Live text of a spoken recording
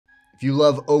If you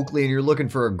love Oakley and you're looking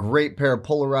for a great pair of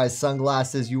polarized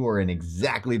sunglasses, you are in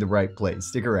exactly the right place.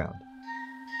 Stick around.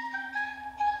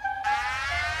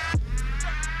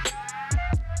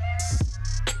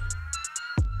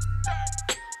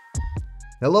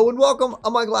 Hello and welcome.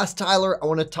 I'm Eyeglass Tyler. I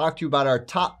want to talk to you about our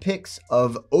top picks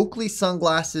of Oakley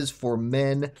sunglasses for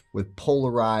men with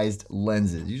polarized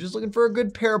lenses. You're just looking for a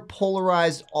good pair of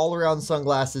polarized all-around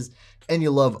sunglasses and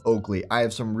you love Oakley. I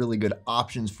have some really good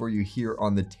options for you here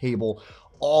on the table.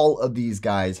 All of these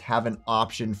guys have an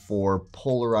option for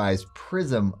polarized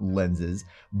prism lenses.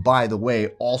 By the way,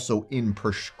 also in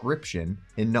prescription,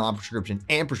 in non-prescription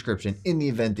and prescription, in the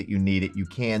event that you need it, you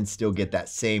can still get that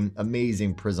same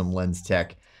amazing prism lens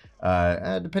tech.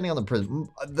 Depending on the prism,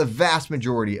 the vast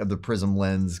majority of the prism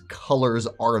lens colors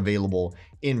are available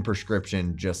in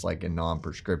prescription, just like in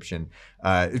non-prescription.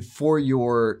 For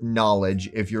your knowledge,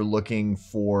 if you're looking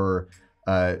for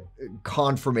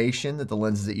confirmation that the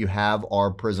lenses that you have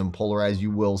are prism polarized, you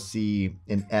will see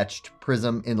an etched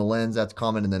prism in the lens. That's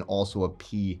common. And then also a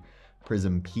P,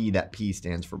 prism P. That P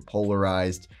stands for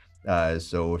polarized.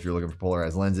 So if you're looking for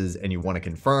polarized lenses and you want to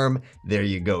confirm, there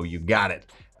you go. You got it.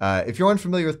 If you're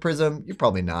unfamiliar with prism, you're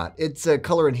probably not. It's a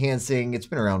color enhancing. It's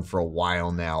been around for a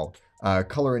while now.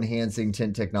 Color enhancing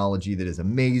tint technology that is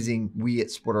amazing. We at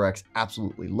SportRx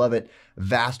absolutely love it.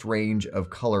 Vast range of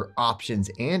color options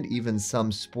and even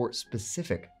some sport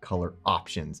specific color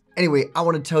options. Anyway, I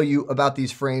want to tell you about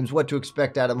these frames, what to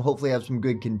expect out of them. Hopefully I have some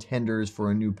good contenders for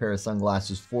a new pair of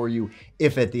sunglasses for you.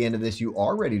 If at the end of this you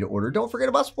are ready to order, don't forget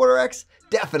about SportRx.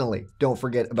 Definitely don't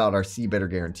forget about our See Better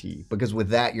guarantee, because with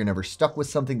that, you're never stuck with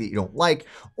something that you don't like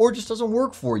or just doesn't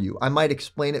work for you. I might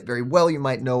explain it very well. You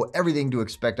might know everything to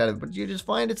expect out of it, but you just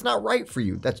find it's not right for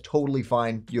you. That's totally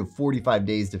fine. You have 45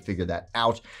 days to figure that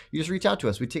out. You just reach out to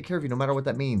us. We take care of you no matter what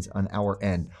that means on our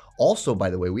end. Also, by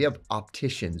the way, we have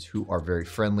opticians who are very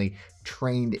friendly,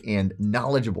 trained, and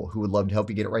knowledgeable who would love to help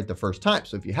you get it right the first time.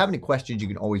 So if you have any questions, you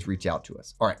can always reach out to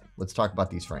us. All right, let's talk about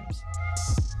these frames.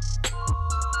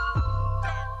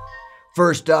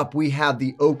 First up, we have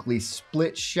the Oakley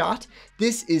Split Shot.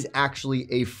 This is actually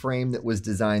a frame that was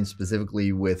designed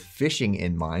specifically with fishing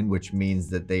in mind, which means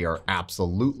that they are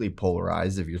absolutely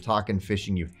polarized. If you're talking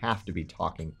fishing, you have to be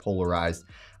talking polarized.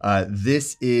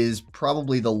 This is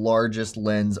probably the largest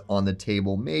lens on the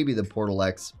table, maybe the Portal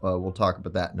X. We'll talk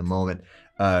about that in a moment.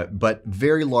 But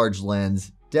very large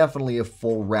lens. Definitely a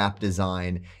full wrap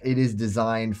design. It is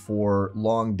designed for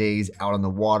long days out on the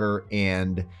water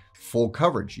and full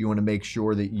coverage. You want to make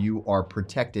sure that you are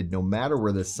protected no matter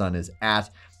where the sun is at.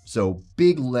 So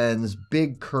big lens,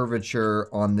 big curvature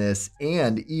on this,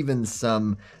 and even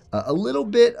some a little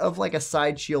bit of like a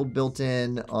side shield built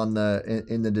in on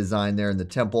in the design there in the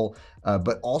temple,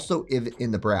 but also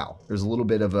in the brow. There's a little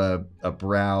bit of a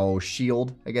brow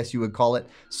shield, I guess you would call it.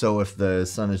 So if the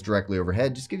sun is directly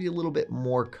overhead, just gives you a little bit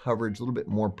more coverage, a little bit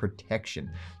more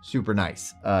protection. Super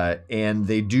nice. And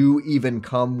they do even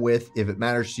come with, if it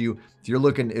matters to you,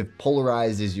 if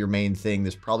polarized is your main thing,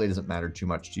 this probably doesn't matter too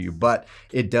much to you, but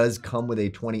it does come with a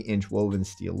 20-inch woven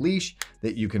steel leash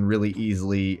that you can really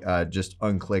easily just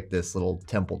unclick this little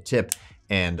temple tip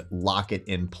and lock it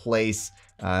in place.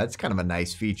 It's kind of a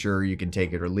nice feature. You can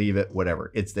take it or leave it,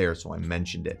 whatever. It's there, so I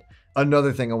mentioned it.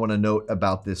 Another thing I want to note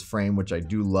about this frame, which I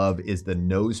do love, is the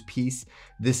nose piece.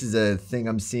 This is a thing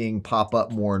I'm seeing pop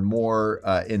up more and more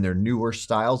in their newer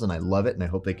styles, and I love it, and I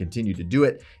hope they continue to do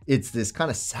it. It's this kind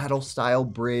of saddle style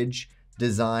bridge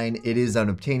design. It is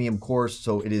an obtainium course,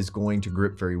 so it is going to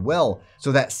grip very well.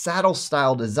 So that saddle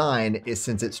style design is,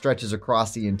 since it stretches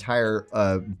across the entire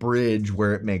bridge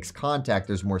where it makes contact,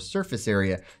 there's more surface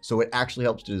area. So it actually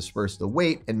helps to disperse the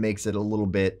weight and makes it a little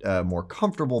bit more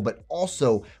comfortable, but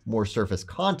also more surface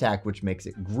contact, which makes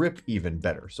it grip even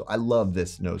better. So I love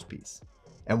this nose piece.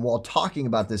 And while talking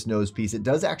about this nose piece, it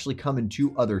does actually come in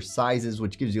 2 other sizes,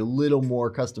 which gives you a little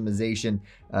more customization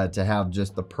to have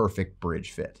just the perfect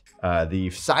bridge fit. The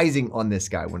sizing on this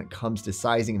guy, when it comes to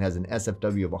sizing, it has an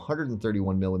SFW of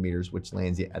 131 millimeters, which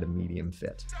lands you at a medium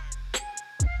fit.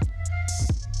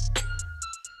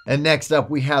 And next up,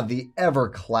 we have the ever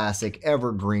classic,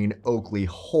 evergreen Oakley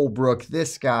Holbrook.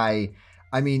 This guy,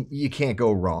 I mean, you can't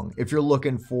go wrong. If you're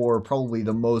looking for probably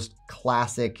the most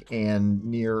classic and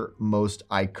near most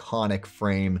iconic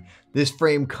frame, this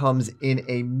frame comes in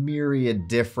a myriad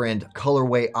different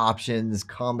colorway options,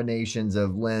 combinations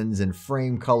of lens and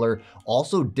frame color,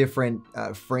 also different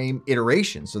frame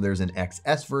iterations. So there's an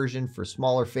XS version for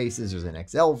smaller faces. There's an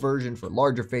XL version for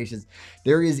larger faces.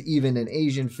 There is even an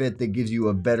Asian fit that gives you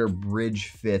a better bridge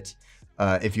fit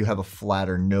if you have a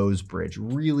flatter nose bridge.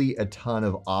 Really a ton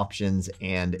of options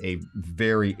and a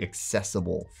very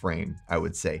accessible frame, I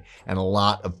would say, and a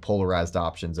lot of polarized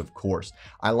options, of course.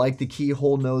 I like the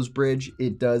keyhole nose bridge.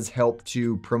 It does help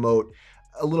to promote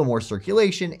a little more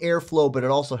circulation, airflow, but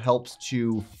it also helps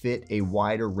to fit a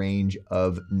wider range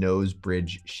of nose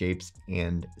bridge shapes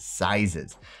and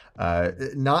sizes.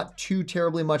 Not too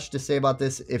terribly much to say about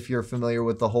this. If you're familiar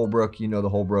with the Holbrook, you know the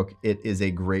Holbrook. It is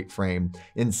a great frame.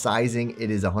 In sizing,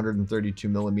 it is 132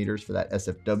 millimeters for that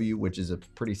SFW, which is a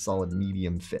pretty solid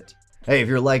medium fit. Hey, if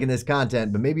you're liking this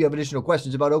content, but maybe you have additional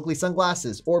questions about Oakley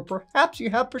sunglasses, or perhaps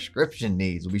you have prescription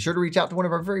needs, be sure to reach out to one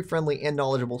of our very friendly and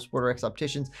knowledgeable SportRx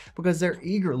opticians because they're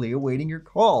eagerly awaiting your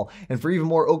call. And for even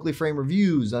more Oakley frame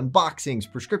reviews,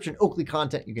 unboxings, prescription Oakley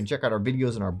content, you can check out our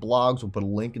videos and our blogs. We'll put a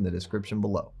link in the description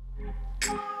below.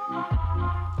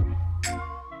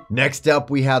 Next up,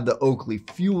 we have the Oakley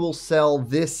Fuel Cell.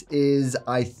 This is,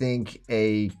 I think,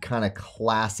 a kind of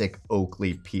classic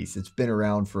Oakley piece. It's been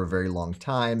around for a very long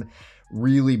time.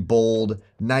 Really bold,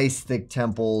 nice thick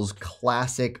temples,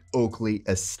 classic Oakley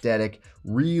aesthetic,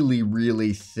 really,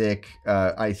 really thick.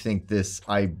 I think this,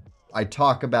 I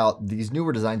talk about these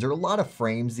newer designs. There are a lot of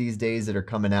frames these days that are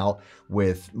coming out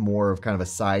with more of kind of a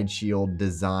side shield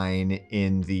design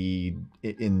in the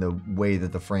way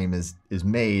that the frame is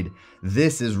made.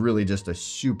 This is really just a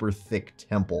super thick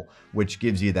temple, which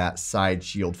gives you that side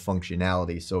shield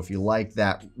functionality. So if you like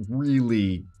that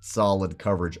really solid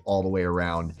coverage all the way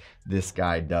around, this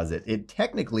guy does it. It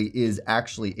technically is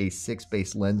actually a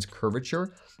 6-base lens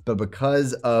curvature, but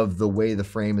because of the way the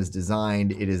frame is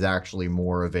designed, it is actually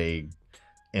more of an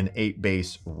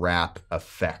 8-base wrap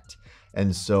effect.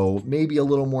 And so maybe a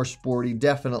little more sporty,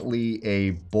 definitely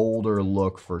a bolder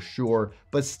look for sure,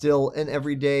 but still an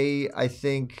everyday, I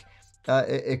think,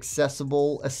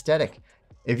 accessible aesthetic.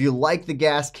 If you like the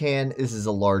gas can, this is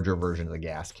a larger version of the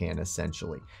gas can,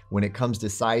 essentially. When it comes to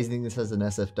sizing, this has an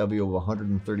SFW of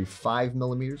 135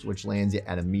 millimeters, which lands you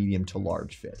at a medium to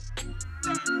large fit.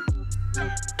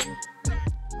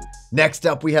 Next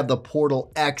up, we have the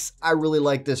Portal X. I really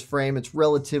like this frame. It's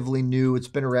relatively new. It's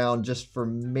been around just for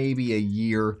maybe a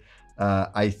year.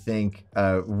 I think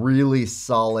really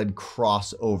solid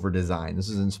crossover design. This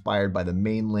is inspired by the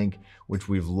main link, which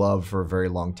we've loved for a very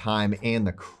long time, and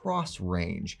the cross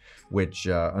range, which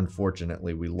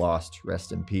unfortunately we lost.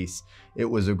 Rest in peace. It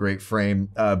was a great frame,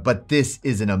 but this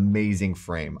is an amazing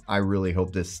frame. I really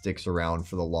hope this sticks around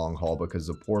for the long haul because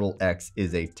the Portal X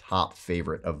is a top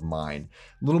favorite of mine.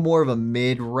 A little more of a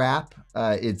mid wrap.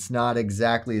 It's not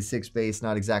exactly a 6-base,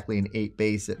 not exactly an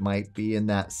 8-base. It might be in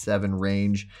that 7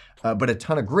 range. But a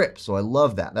ton of grip, so I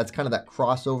love that. That's kind of that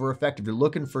crossover effect. If you're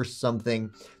looking for something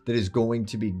that is going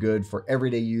to be good for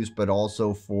everyday use, but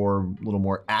also for a little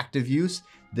more active use,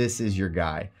 this is your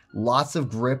guy. Lots of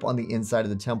grip on the inside of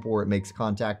the temple where it makes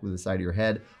contact with the side of your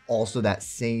head. Also that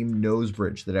same nose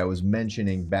bridge that I was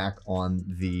mentioning back on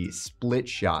the split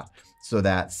shot. So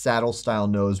that saddle style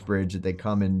nose bridge that they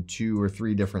come in 2 or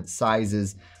 3 different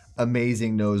sizes.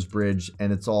 Amazing nose bridge,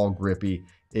 and it's all grippy.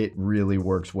 It really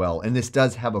works well. And this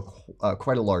does have a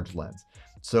quite a large lens.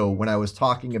 So when I was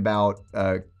talking about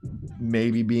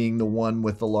maybe being the one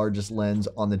with the largest lens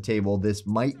on the table, this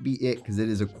might be it because it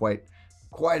is a quite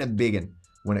a big one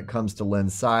when it comes to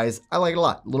lens size. I like it a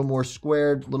lot. A little more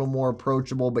squared, a little more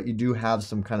approachable, but you do have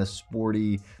some kind of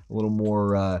sporty, a little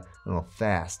more I don't know,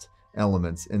 fast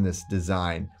elements in this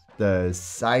design. The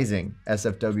sizing,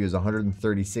 SFW is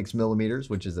 136 millimeters,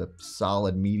 which is a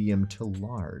solid medium to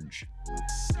large.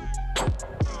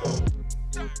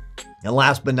 And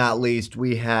last but not least,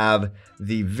 we have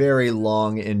the very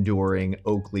long enduring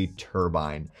Oakley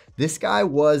Turbine. This guy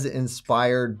was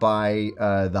inspired by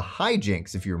the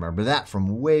Hijinks, if you remember that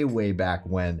from way back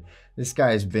when. This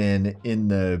guy's been in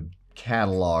the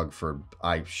catalog for,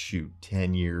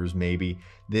 10 years maybe.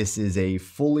 This is a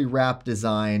fully wrapped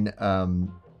design.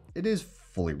 It is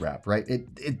fully wrapped, right?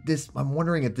 I'm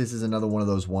wondering if this is another one of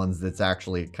those ones that's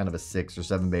actually kind of a 6 or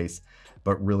 7 base,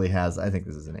 but really has, I think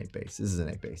this is an 8 base. This is an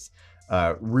 8 base.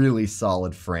 Really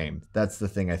solid frame. That's the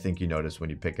thing I think you notice when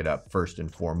you pick it up first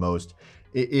and foremost.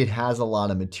 It has a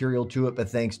lot of material to it, but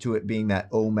thanks to it being that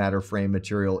O-matter frame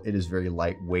material, it is very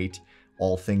lightweight.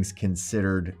 All things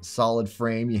considered, solid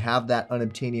frame. You have that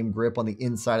unobtainium grip on the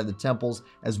inside of the temples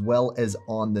as well as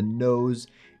on the nose.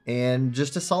 And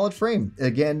just a solid frame.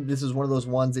 Again, this is one of those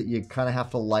ones that you kind of have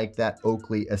to like that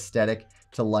Oakley aesthetic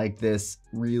to like this.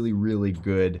 Really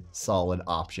good, solid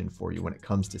option for you when it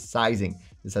comes to sizing.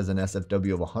 This has an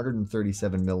SFW of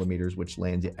 137 millimeters, which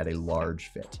lands you at a large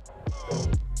fit.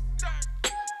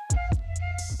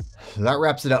 So that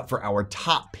wraps it up for our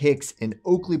top picks in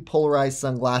Oakley Polarized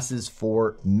sunglasses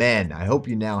for men. I hope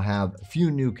you now have a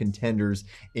few new contenders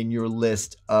in your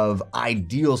list of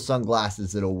ideal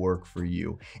sunglasses that'll work for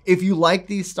you. If you like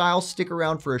these styles, stick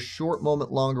around for a short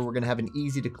moment longer. We're going to have an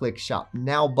easy to click shop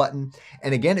now button.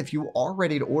 And again, if you are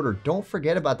ready to order, don't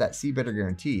forget about that See Better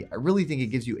guarantee. I really think it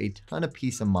gives you a ton of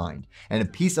peace of mind. And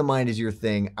if peace of mind is your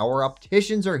thing, our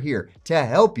opticians are here to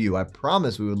help you. I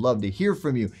promise we would love to hear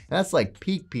from you. And that's like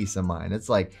peak peace of mind. It's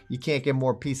like you can't get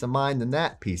more peace of mind than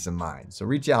that peace of mind. So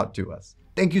reach out to us.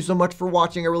 Thank you so much for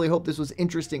watching. I really hope this was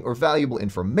interesting or valuable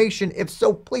information. If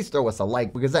so, please throw us a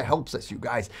like because that helps us, you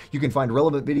guys. You can find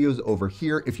relevant videos over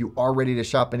here. If you are ready to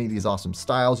shop any of these awesome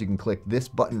styles, you can click this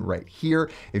button right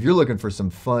here. If you're looking for some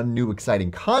fun, new,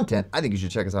 exciting content, I think you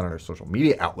should check us out on our social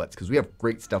media outlets because we have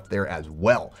great stuff there as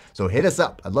well. So hit us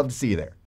up. I'd love to see you there.